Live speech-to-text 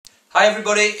Hi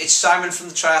everybody, it's Simon from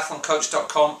the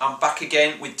triathloncoach.com. I'm back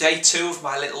again with day 2 of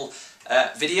my little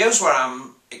videos where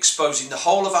I'm exposing the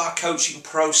whole of our coaching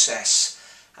process.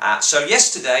 So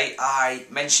yesterday I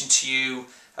mentioned to you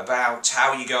about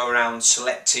how you go around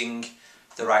selecting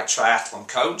the right triathlon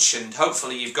coach, and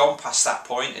hopefully you've gone past that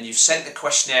point and you've sent the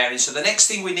questionnaire in. So the next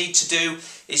thing we need to do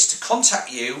is to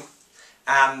contact you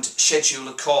and schedule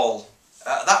a call.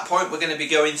 At that point we're going to be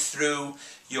going through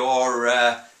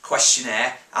your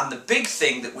questionnaire, and the big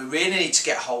thing that we really need to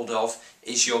get hold of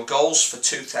is your goals for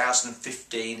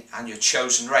 2015 and your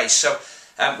chosen race. So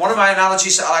one of my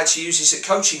analogies that I like to use is that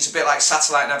coaching is a bit like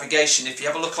satellite navigation. If you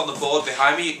have a look on the board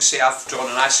behind me, you can see I've drawn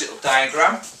a nice little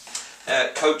diagram.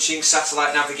 Coaching,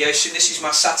 satellite navigation. This is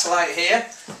my satellite here.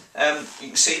 You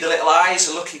can see the little eyes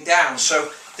are looking down.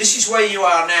 So this is where you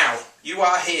are now. You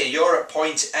are here, you're at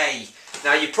point A.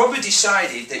 Now you probably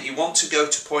decided that you want to go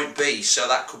to point B, so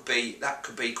that could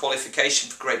be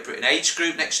qualification for Great Britain age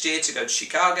group next year to go to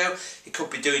Chicago. It could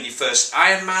be doing your first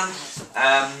Ironman.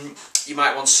 You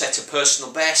might want to set a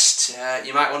personal best.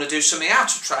 You might want to do something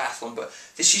out of triathlon, but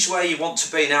this is where you want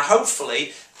to be. Now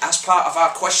hopefully, as part of our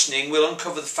questioning, we'll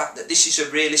uncover the fact that this is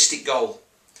a realistic goal.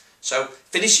 So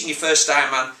finishing your first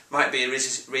Ironman might be a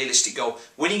realistic goal.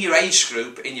 Winning your age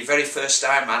group in your very first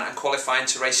Ironman and qualifying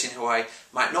to race in Hawaii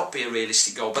might not be a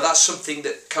realistic goal, but that's something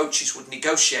that coaches would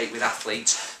negotiate with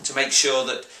athletes to make sure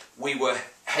that we were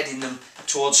heading them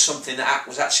towards something that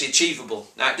was actually achievable.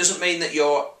 Now it doesn't mean that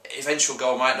your eventual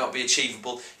goal might not be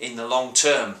achievable in the long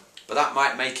term, but that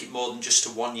might make it more than just a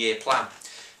 1-year plan.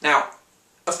 Now,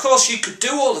 of course you could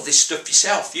do all of this stuff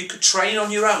yourself. You could train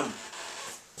on your own.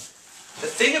 The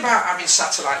thing about having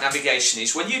satellite navigation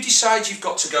is when you decide you've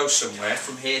got to go somewhere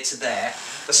from here to there,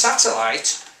 the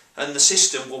satellite and the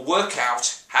system will work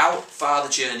out how far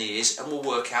the journey is and will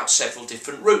work out several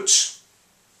different routes.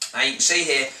 Now you can see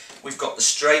here we've got the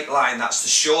straight line. That's the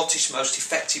shortest, most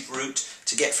effective route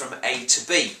to get from A to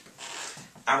B.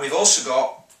 And we've also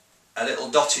got a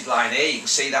little dotted line here. You can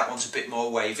see that one's a bit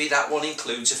more wavy. That one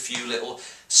includes a few little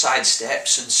side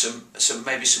steps and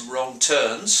maybe some wrong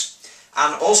turns.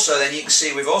 And also then you can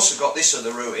see we've also got this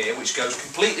other route here which goes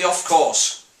completely off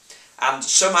course. And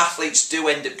some athletes do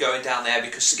end up going down there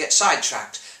because they get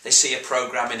sidetracked. They see a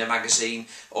programme in a magazine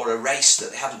or a race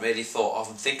that they hadn't really thought of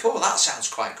and think, oh, that sounds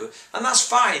quite good. And that's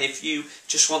fine if you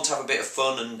just want to have a bit of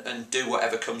fun and do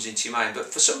whatever comes into your mind. But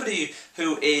for somebody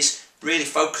who is really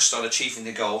focused on achieving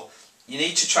the goal, you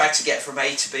need to try to get from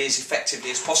A to B as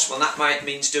effectively as possible, and that might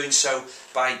mean doing so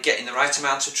by getting the right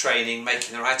amount of training,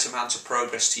 making the right amount of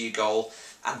progress to your goal,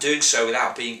 and doing so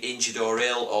without being injured or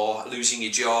ill or losing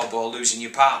your job or losing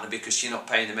your partner because you're not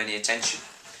paying them any attention.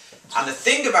 And the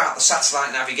thing about the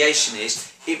satellite navigation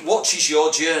is it watches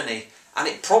your journey and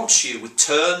it prompts you with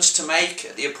turns to make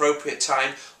at the appropriate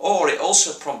time, or it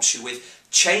also prompts you with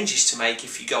changes to make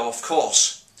if you go off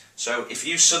course. So if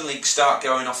you suddenly start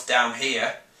going off down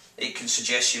here, it can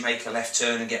suggest you make a left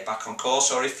turn and get back on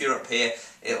course, or if you're up here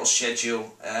it'll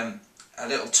schedule a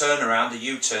little turnaround, a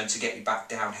U-turn, to get you back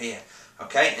down here.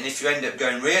 Okay, and if you end up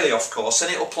going really off course,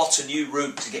 then it'll plot a new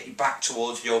route to get you back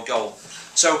towards your goal.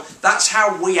 So that's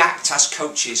how we act as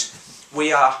coaches.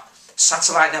 We are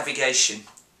satellite navigation.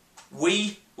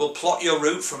 We will plot your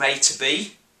route from A to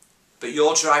B, but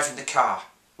you're driving the car.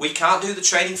 We can't do the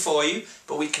training for you,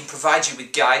 but we can provide you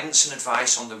with guidance and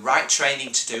advice on the right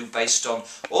training to do based on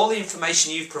all the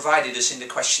information you've provided us in the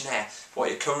questionnaire,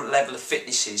 what your current level of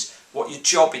fitness is, what your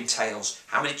job entails,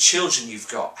 how many children you've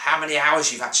got, how many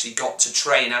hours you've actually got to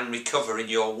train and recover in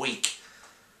your week.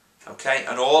 Okay,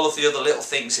 and all of the other little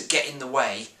things that get in the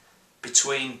way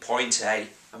between point A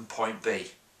and point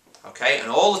B. Okay, and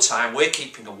all the time we're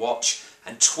keeping a watch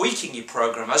and tweaking your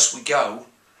program as we go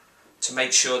to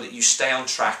make sure that you stay on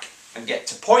track and get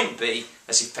to point B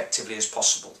as effectively as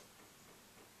possible.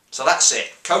 So that's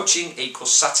it. Coaching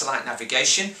equals satellite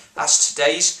navigation. That's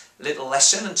today's little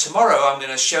lesson, and tomorrow I'm going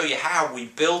to show you how we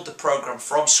build the program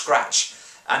from scratch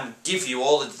and give you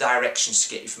all the directions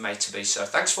to get you from A to B. So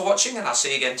thanks for watching, and I'll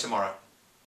see you again tomorrow.